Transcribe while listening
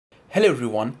Hello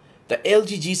everyone, the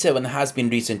LG G7 has been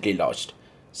recently launched.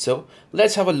 So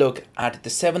let's have a look at the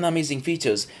 7 amazing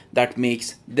features that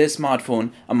makes this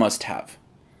smartphone a must-have.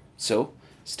 So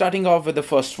starting off with the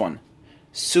first one,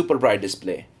 super bright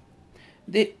display.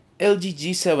 The LG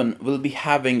G7 will be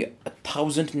having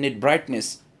 1000 nit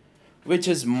brightness, which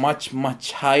is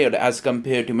much higher as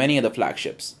compared to many other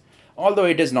flagships. Although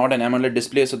it is not an AMOLED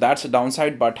display, so that's a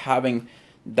downside, but having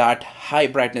that high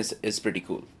brightness is pretty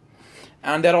cool.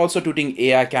 And they're also touting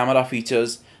AI camera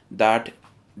features that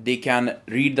they can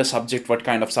read the subject, what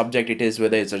kind of subject it is,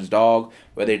 whether it's a dog,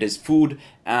 whether it is food,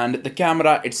 and the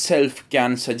camera itself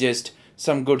can suggest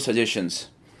some good suggestions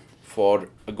for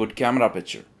a good camera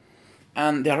picture.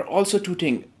 And they are also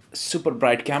touting super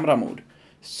bright camera mode.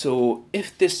 So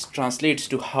if this translates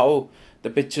to how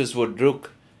the pictures would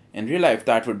look in real life,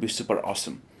 that would be super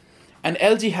awesome. And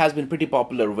LG has been pretty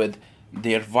popular with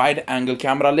their wide angle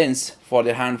camera lens for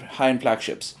their high-end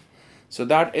flagships. So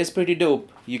that is pretty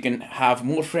dope. You can have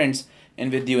more friends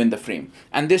in with you in the frame.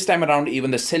 And this time around,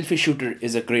 even the selfie shooter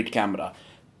is a great camera,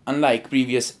 unlike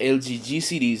previous LG G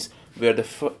series where the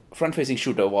front-facing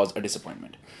shooter was a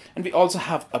disappointment. And we also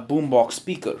have a boombox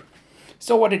speaker.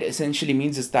 So what it essentially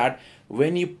means is that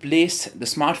when you place the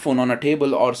smartphone on a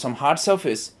table or some hard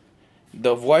surface,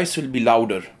 the voice will be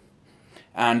louder.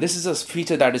 And this is a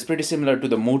feature that is pretty similar to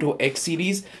the Moto X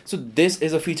series. So this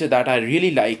is a feature that I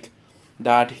really like,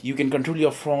 that you can control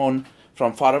your phone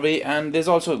from far away, and there's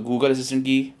also a Google Assistant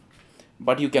key,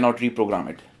 but you cannot reprogram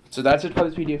it. So that's it for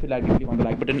this video. If you like it, click on the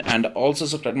like button and also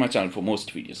subscribe to my channel for more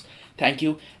videos. Thank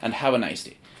you and have a nice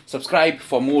day. Subscribe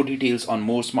for more details on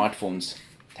more smartphones.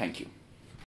 Thank you.